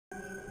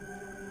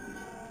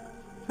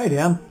Hey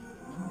Dan,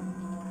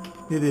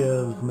 it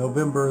is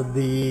November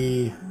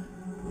the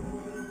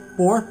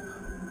 4th,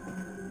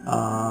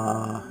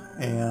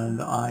 and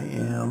I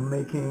am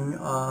making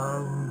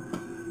a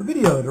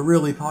video to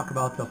really talk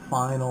about the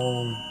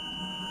final,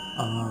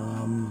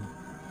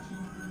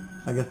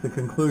 I guess the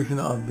conclusion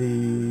of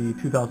the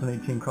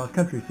 2018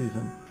 cross-country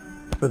season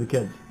for the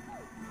kids.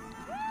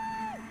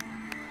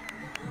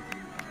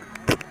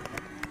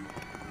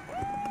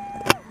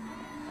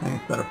 I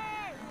think it's better.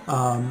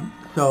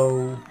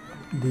 So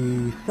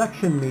the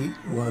section meet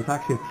was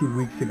actually a few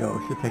weeks ago.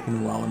 It should have taken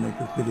a while to make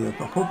this video,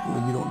 so hopefully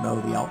you don't know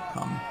the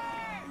outcome.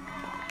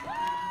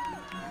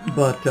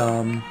 But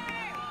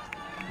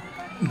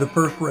the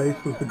first race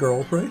was the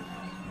girls' race,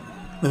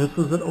 and this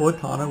was at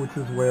Owatonna, which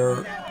is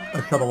where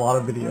I shot a lot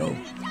of video.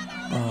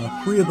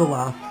 3 of the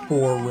last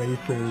 4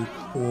 races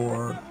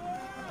for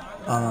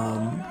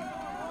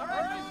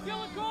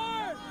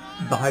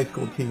the high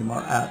school team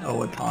are at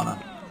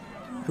Owatonna,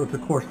 so it's a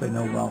course they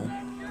know well.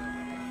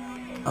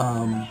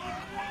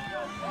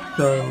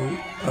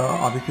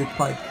 Obviously it's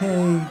 5K,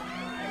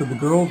 so the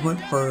girls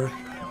went first,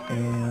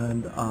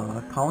 and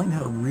Colleen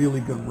had a really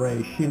good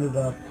race. She ended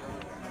up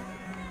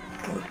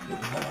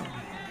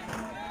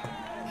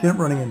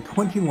running in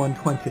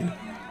 21:20,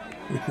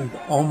 which is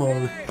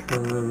almost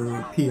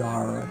her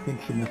PR. I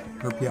think she missed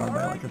her PR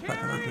by like a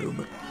second or two,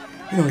 but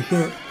anyway, she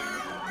had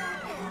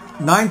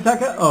 9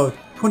 seconds. Oh,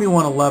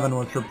 21:11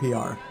 was her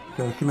PR,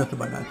 so she missed it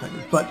by 9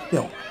 seconds. But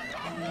still,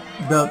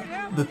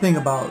 the thing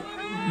about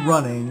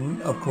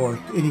running, of course,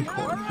 any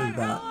course, is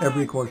that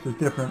every course is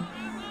different,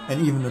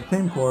 and even the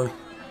same course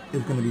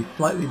is going to be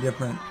slightly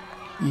different,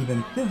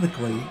 even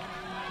physically,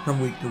 from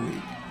week to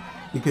week,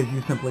 because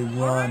you simply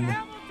run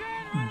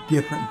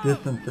different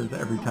distances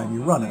every time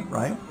you run it,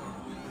 right?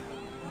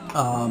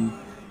 And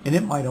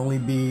it might only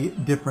be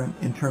different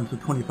in terms of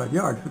 25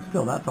 yards, but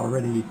still, that's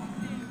already,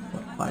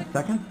 what, 5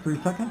 seconds, 3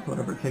 seconds,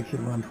 whatever it takes you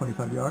to run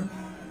 25 yards.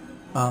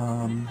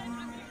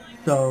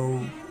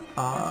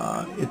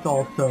 It's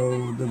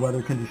also the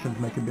weather conditions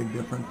make a big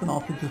difference, and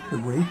also just the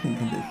racing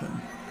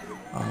conditions.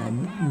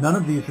 None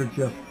of these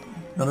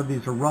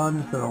are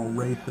runs; they're all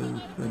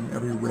races, and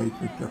every race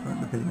is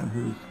different depending on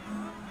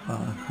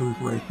who's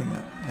racing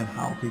it and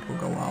how people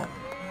go out.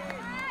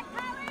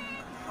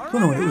 So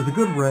anyway, it was a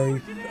good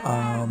race.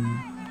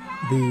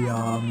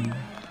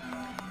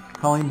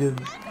 Colleen did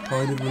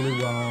really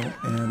well,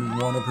 and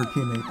one of her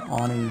teammates,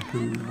 Ani,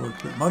 who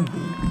works at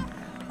Mugby,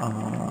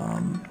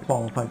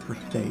 qualified for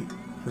state.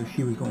 So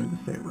she was going to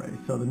the state race.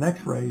 So the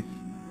next race,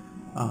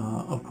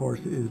 of course,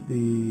 was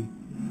the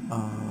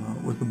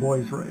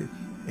boys' race,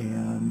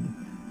 and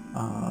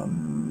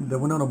the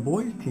Winona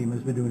boys team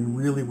has been doing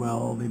really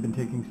well. They've been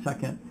taking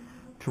second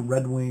to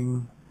Red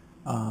Wing,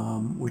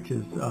 which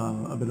is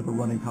a bit of a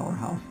running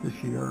powerhouse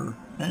this year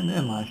and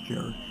last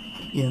year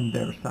in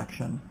their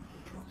section.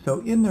 So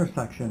in their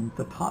section,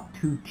 the top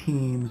 2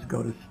 teams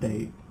go to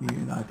state.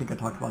 I think I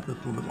talked about this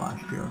a little bit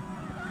last year,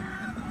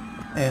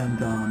 and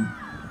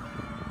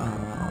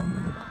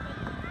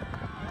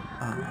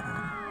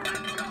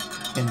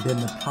then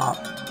the top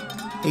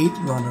 8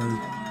 runners,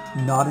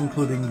 not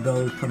including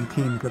those from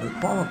teams that are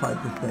qualified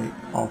for state,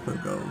 also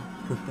go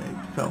to state.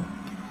 So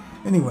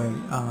anyway,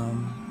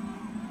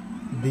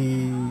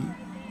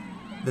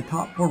 the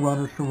top 4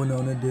 runners for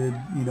Winona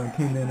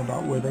came in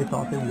about where they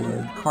thought they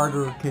would.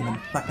 Carter came in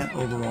 2nd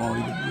overall.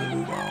 He did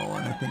really well,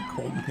 and I think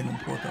Colton came in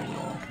 4th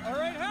overall.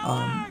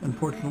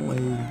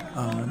 Unfortunately,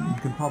 you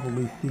can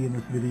probably see in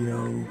this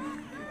video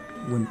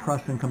when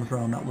Preston comes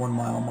around that 1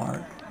 mile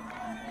mark,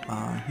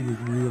 he was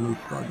really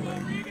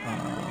struggling,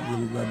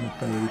 really red in the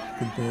face,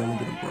 could barely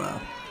get a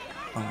breath,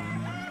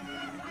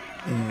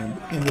 and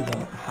ended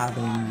up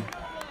having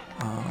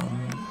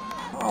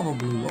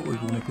probably what was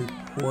one of his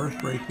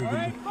poorest races of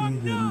the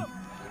season,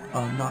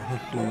 not his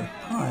slowest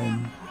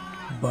time,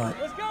 but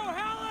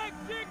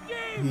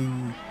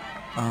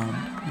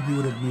he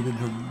would have needed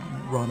to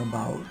run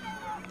about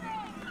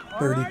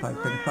 35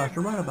 seconds faster,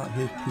 right about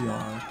his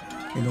PR,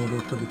 in order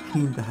for the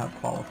team to have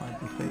qualified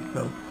for state.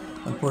 So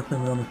unfortunately,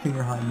 Winona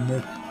Senior High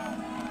missed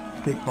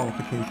state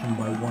qualification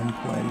by 1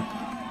 place.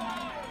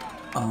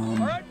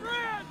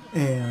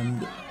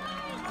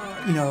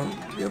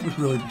 It was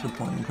really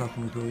disappointing.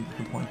 Preston was really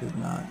disappointed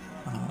in that.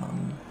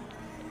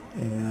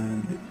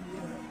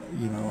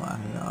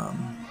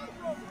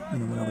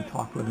 When I would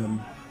talk with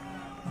him,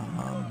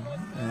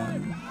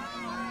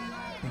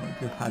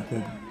 just had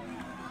to,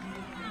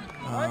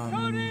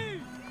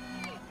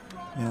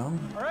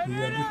 he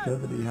understood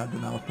that he had to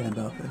now stand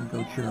up and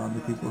go cheer on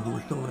the people who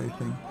were still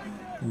racing,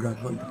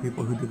 congratulate the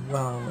people who did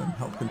well, and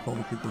help console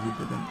the people who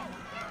didn't.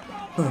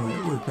 So anyway,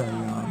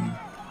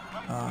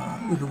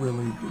 it was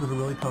a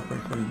really tough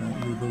race for him.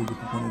 He was really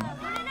disappointed.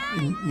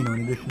 In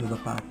addition to the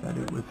fact that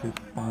it was his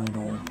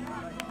final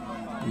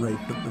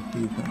race of the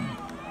season.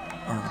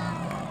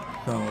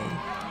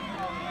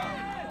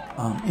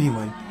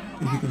 Anyway,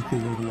 as you can see,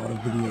 there's a lot of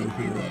video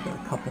here. I've got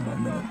a couple more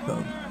minutes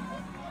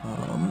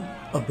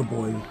of the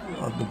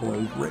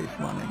boys race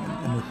running,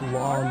 and this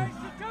long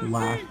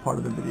last part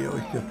of the video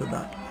is just of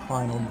that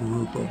final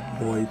group of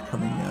boys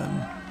coming in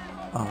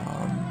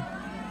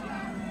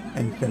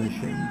and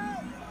finishing.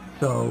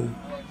 So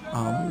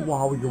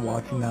while you're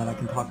watching that, I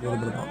can talk a little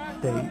bit about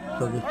state.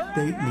 So the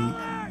state meet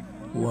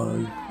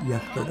was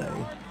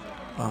yesterday,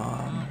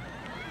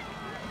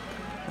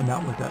 and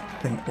that was at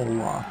St.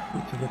 Olaf,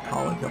 which is a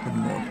college up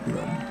in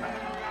Northfield.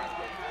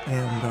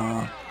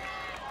 And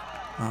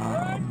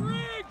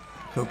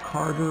so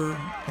Carter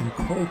and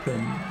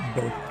Colton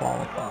both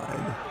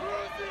qualified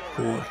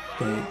for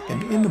state.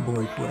 And in the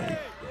boys race,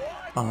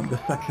 the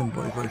section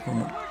boys race, one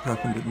that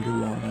Preston didn't do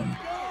well in,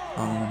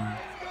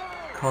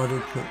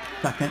 Carter took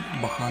second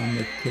behind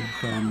this kid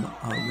from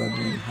Red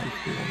Wing High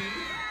School.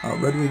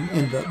 Red Wing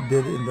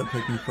did end up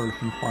taking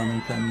first, and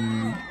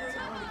Farmington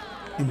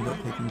ended up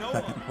taking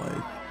second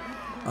place.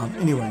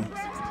 Anyway,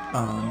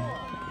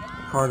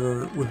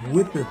 Carter was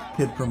with this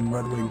kid from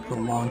Red Wing for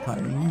a long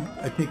time, and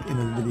I think in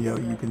his video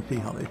you can see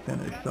how they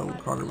finished. So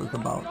Carter was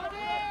about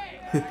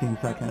 10, 15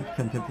 seconds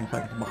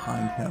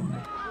behind him.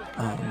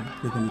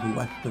 His name is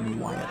Weston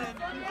Wyatt.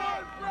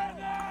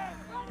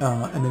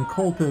 And then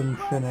Colton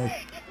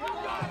finished,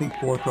 I think,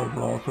 4th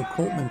overall. So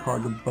Colton and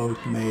Carter both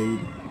made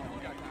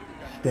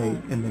state,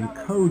 and then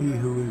Cody,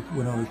 who is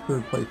Winona's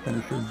 3rd place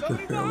finisher,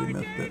 just barely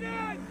missed it.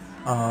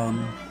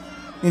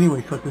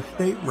 Anyway, so at the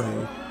state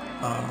race,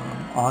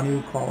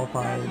 Ani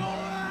qualified.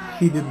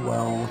 She did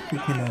well. She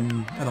came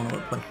in, I don't know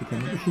what place she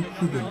came in, but she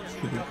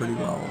did pretty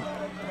well.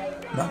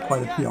 Not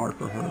quite a PR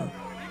for her.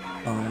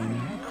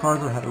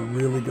 Carter had a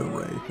really good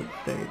race at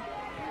state,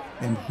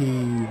 and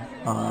he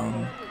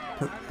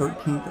took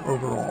 13th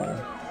overall,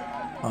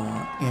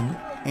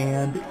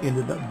 and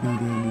ended up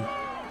beating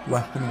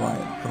Weston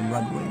Wyatt from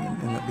Red Wing,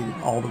 and ended up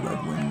beating all the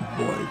Red Wing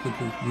boys, which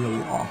was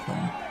really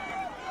awesome,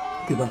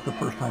 because that's the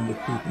first time this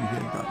season he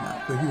had done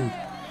that. So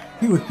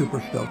he was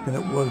super stoked, and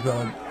it was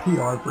a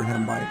PR for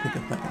him by, I think,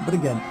 a second. But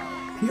again,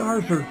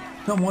 PRs are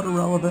somewhat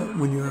irrelevant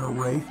when you're in a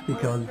race,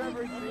 because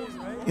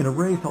in a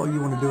race all you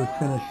want to do is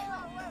finish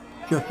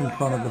just in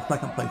front of the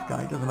second place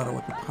guy. It doesn't matter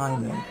what the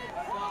time is.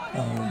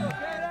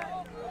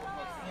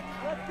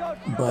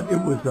 But it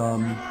was,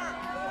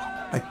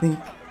 I think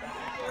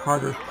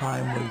Carter's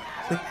time was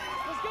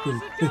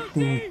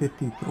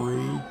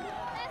 15:53,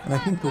 and I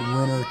think the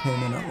winner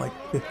came in at like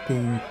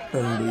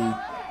 15:30.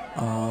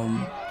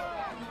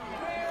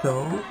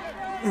 So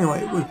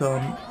anyway, it was a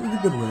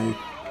good race.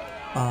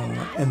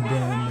 And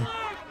then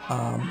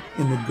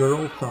in the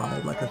girls'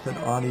 side, like I said,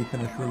 Audie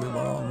finished really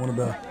well. And one of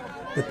the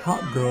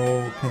top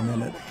girl came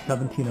in at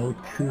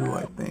 17:02,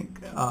 I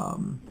think.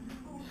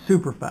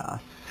 Super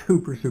fast,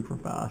 super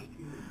fast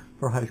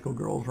for a high school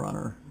girls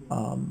runner.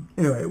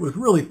 Anyway, it was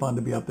really fun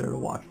to be up there to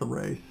watch the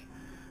race.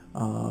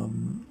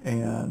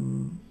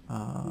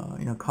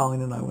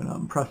 Colleen and I went up,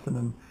 and Preston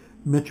and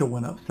Mitchell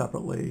went up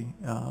separately.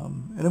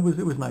 And it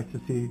was nice to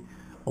see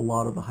a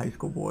lot of the high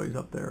school boys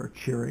up there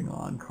cheering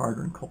on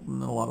Carter and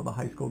Colton, and a lot of the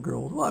high school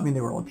girls. Well, I mean,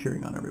 they were all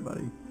cheering on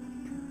everybody.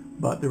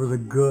 But there was a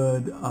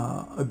good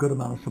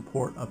amount of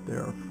support up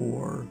there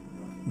for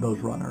those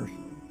runners.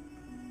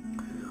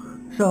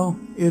 So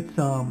it's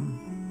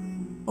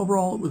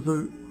overall it was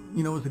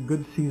a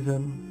good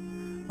season.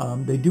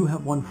 They do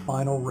have one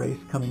final race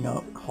coming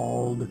up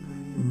called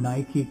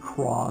Nike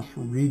Cross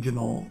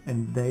Regional,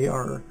 and they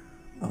are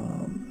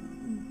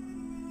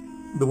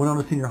the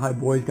Winona Senior High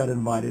boys got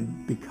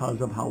invited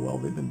because of how well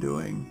they've been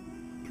doing,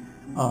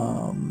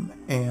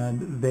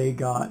 and they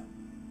got.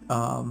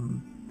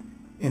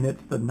 And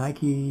it's the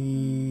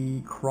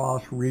Nike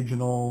Cross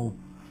Regional,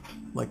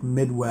 like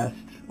Midwest,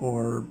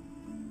 or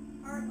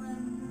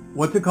Heartland.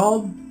 What's it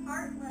called?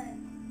 Heartland.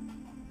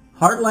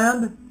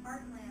 Heartland?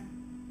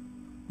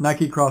 Heartland.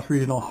 Nike Cross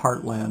Regional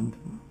Heartland.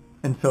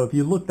 And so if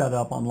you look that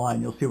up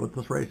online, you'll see what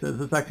this race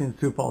is. It's actually in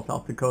Sioux Falls,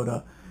 South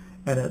Dakota,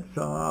 and it's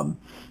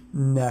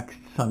next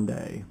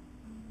Sunday.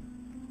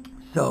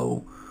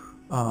 So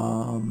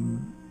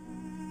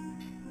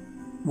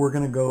we're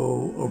going to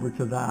go over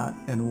to that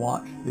and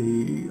watch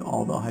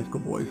all the high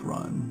school boys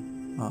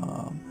run.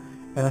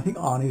 And I think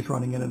Ani's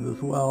running in it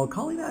as well.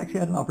 Colleen actually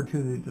had an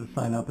opportunity to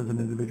sign up as an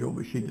individual,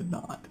 but she did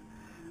not.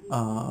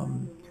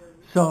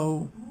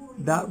 So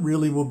that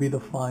really will be the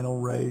final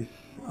race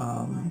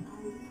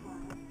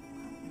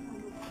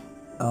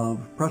of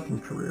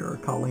Preston's career.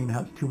 Colleen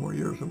has 2 more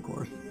years, of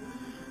course.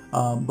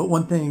 But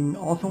one thing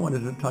also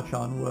wanted to touch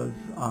on was,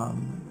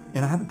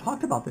 and I haven't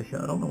talked about this yet,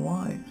 I don't know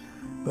why,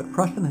 but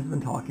Preston has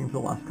been talking for the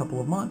last couple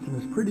of months and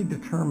is pretty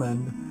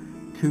determined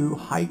to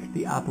hike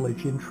the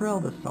Appalachian Trail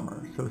this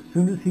summer. So as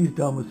soon as he's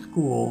done with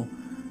school,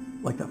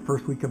 like that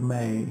first week of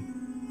May,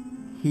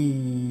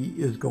 he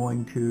is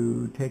going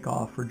to take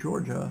off for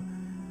Georgia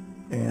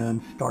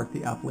and start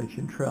the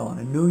Appalachian Trail. And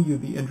I knew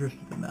you'd be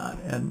interested in that.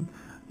 And,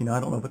 I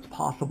don't know if it's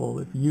possible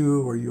if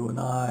you and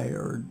I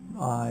or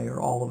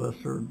all of us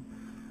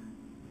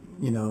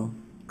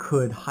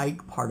could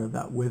hike part of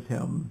that with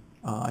him.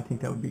 I think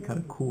that would be kind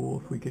of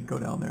cool if we could go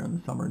down there in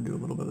the summer and do a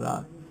little bit of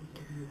that.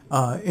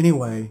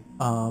 Anyway,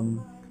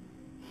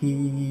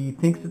 he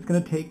thinks it's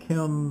going to take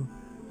him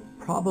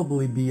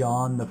probably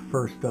beyond the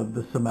first of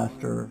the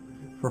semester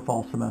for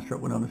fall semester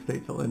at Winona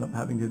State, so he'll end up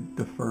having to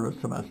defer a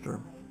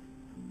semester.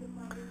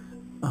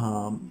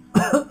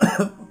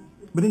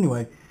 But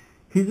anyway,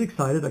 he's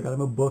excited. I got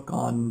him a book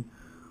on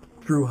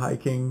through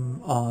hiking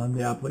on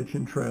the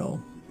Appalachian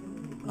Trail.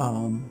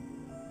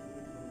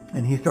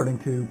 And he's starting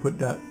to put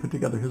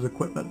together his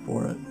equipment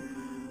for it.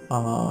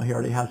 He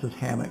already has his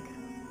hammock.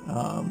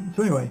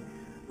 So anyway,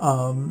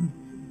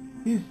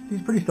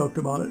 he's pretty stoked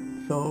about it.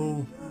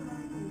 So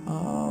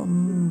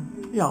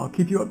yeah, I'll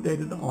keep you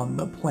updated on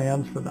the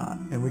plans for that,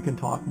 and we can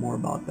talk more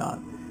about that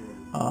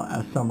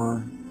as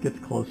summer gets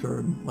closer.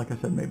 And like I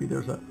said, maybe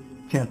there's a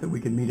chance that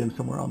we could meet him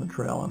somewhere on the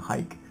trail and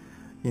hike,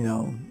 3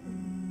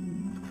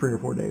 or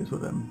 4 days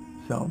with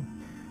him. So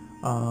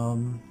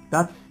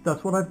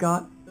that's what I've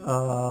got.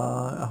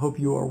 I hope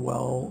you are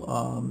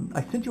well.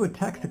 I sent you a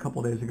text a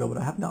couple days ago, but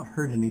I have not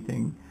heard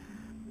anything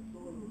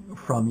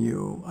from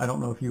you. I don't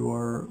know if you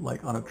are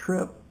like on a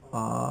trip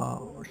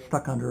or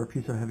stuck under a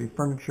piece of heavy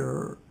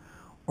furniture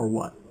or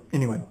what.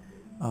 Anyway,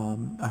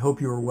 I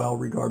hope you are well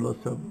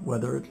regardless of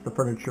whether it's the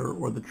furniture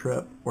or the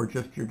trip or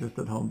you're just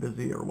at home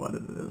busy or what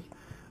it is.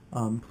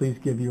 Please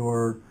give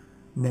your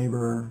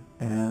neighbor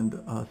and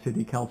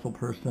city council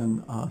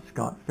person,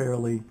 Scott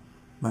Fairley,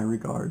 my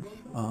regards.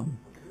 Of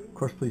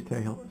course, please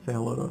say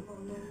hello to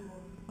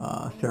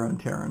Sarah and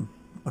Taryn.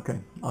 Okay,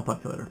 I'll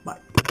talk to you later. Bye.